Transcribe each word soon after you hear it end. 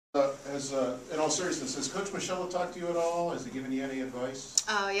In all seriousness, has Coach Michelle talked to you at all? Has he given you any advice?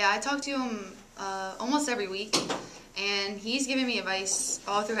 Yeah, I talk to him almost every week, and he's given me advice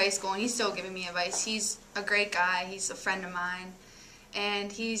all through high school, and he's still giving me advice. He's a great guy. He's a friend of mine, and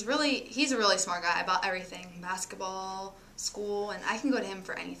he's a really smart guy about everything, basketball, school, and I can go to him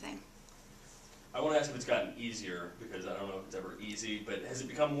for anything. I want to ask if it's gotten easier, because I don't know if it's ever easy, but has it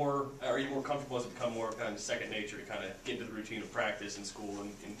become more, are you more comfortable, has it become more kind of second nature to kind of get into the routine of practice in school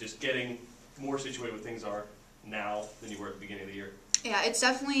and just getting more situated with things are now than you were at the beginning of the year? Yeah,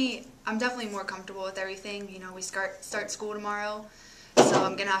 I'm definitely more comfortable with everything. You know, we start school tomorrow, so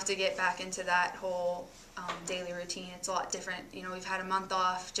I'm going to have to get back into that whole daily routine. It's a lot different. You know, we've had a month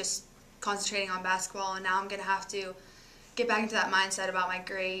off just concentrating on basketball, and now I'm going to have to get back into that mindset about my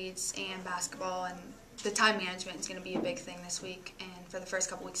grades and basketball, and the time management is going to be a big thing this week and for the first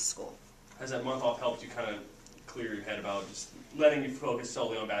couple weeks of school. Has that month off helped you kind of clear your head about just letting you focus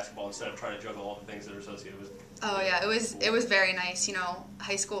solely on basketball instead of trying to juggle all the things that are associated with it? Oh yeah, it was very nice. You know,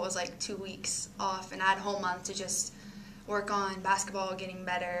 high school was like 2 weeks off, and I had a whole month to just work on basketball, getting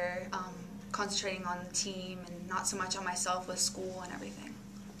better, concentrating on the team, and not so much on myself with school and everything.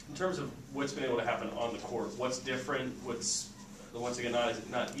 In terms of what's been able to happen on the court, what's different? What's, once again,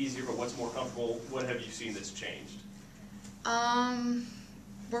 not easier, but what's more comfortable? What have you seen that's changed?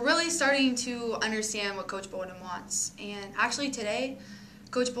 We're really starting to understand what Coach Bolden wants. And actually today,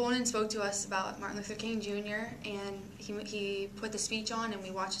 Coach Bolden spoke to us about Martin Luther King Jr., and he put the speech on, and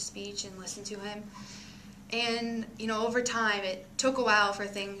we watched the speech and listened to him. And, you know, over time, it took a while for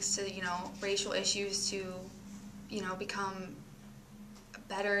things to, you know, racial issues to, you know, become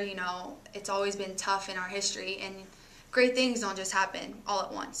better. You know, it's always been tough in our history, and great things don't just happen all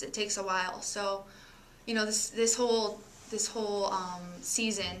at once. It takes a while. So, you know, this whole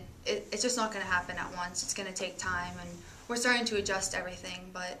season, it's just not going to happen at once. It's going to take time, and we're starting to adjust everything,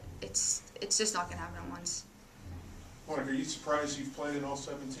 but it's just not going to happen at once. Monica, are you surprised you've played in all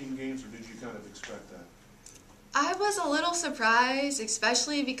 17 games, or did you kind of expect that? I was a little surprised,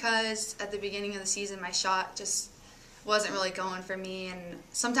 especially because at the beginning of the season my shot just wasn't really going for me, and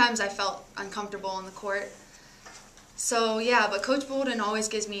sometimes I felt uncomfortable on the court. So yeah, but Coach Bolden always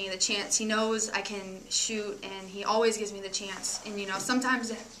gives me the chance. He knows I can shoot, and he always gives me the chance. And you know,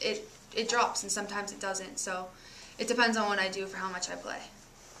 sometimes it drops and sometimes it doesn't. So it depends on what I do for how much I play.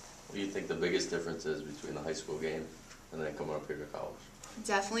 What do you think the biggest difference is between the high school game and then coming up here to college?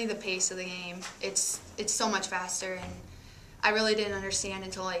 Definitely the pace of the game. It's so much faster, and I really didn't understand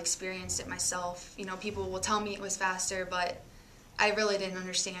until I experienced it myself. You know, people will tell me it was faster, but I really didn't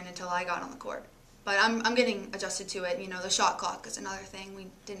understand until I got on the court. But I'm getting adjusted to it. You know, the shot clock is another thing. We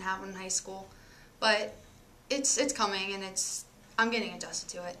didn't have one in high school, but it's coming, and I'm getting adjusted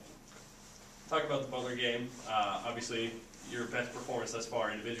to it. Talk about the Butler game. Obviously, your best performance thus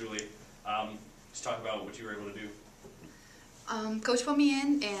far individually. Just talk about what you were able to do. Coach put me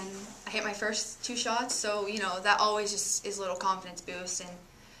in, and I hit my first 2 shots, so, you know, that always just is a little confidence boost, and,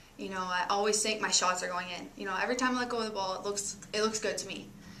 you know, I always think my shots are going in. You know, every time I let go of the ball, it looks good to me.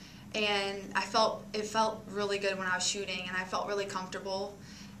 And it felt really good when I was shooting, and I felt really comfortable,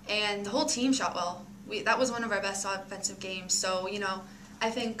 and the whole team shot well. That was one of our best offensive games, so, you know, I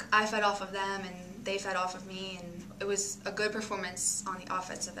think I fed off of them, and they fed off of me, and it was a good performance on the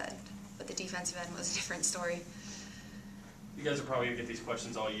offensive end, but the defensive end was a different story. You guys are probably going to get these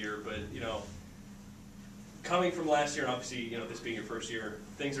questions all year, but, you know, coming from last year, and obviously, you know, this being your first year,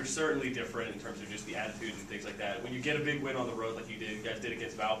 things are certainly different in terms of just the attitude and things like that. When you get a big win on the road like you guys did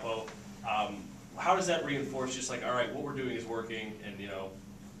against Valpo, how does that reinforce just like, all right, what we're doing is working, and, you know,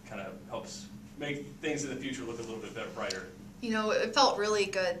 kind of helps make things in the future look a little bit better, brighter? You know, it felt really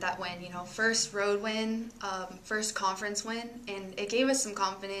good, that win. You know, first road win, first conference win, and it gave us some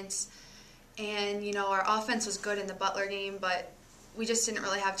confidence. And, you know, our offense was good in the Butler game, but we just didn't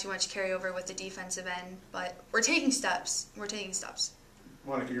really have too much carryover with the defensive end. But we're taking steps. We're taking steps.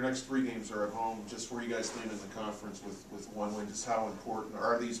 Monica, your next 3 games are at home. Just where you guys stand in the conference with 1 win, just how important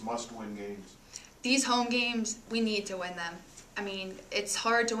are these must-win games? These home games, we need to win them. I mean, it's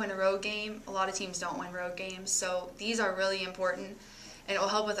hard to win a road game. A lot of teams don't win road games. So these are really important, and it will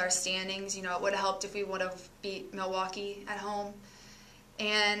help with our standings. You know, it would have helped if we would have beat Milwaukee at home.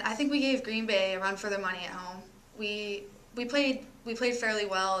 And I think we gave Green Bay a run for their money at home. We played fairly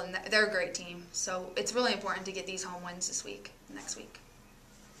well, and they're a great team. So it's really important to get these home wins next week.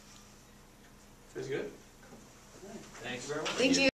 Feels good. Thanks very much. Thank you.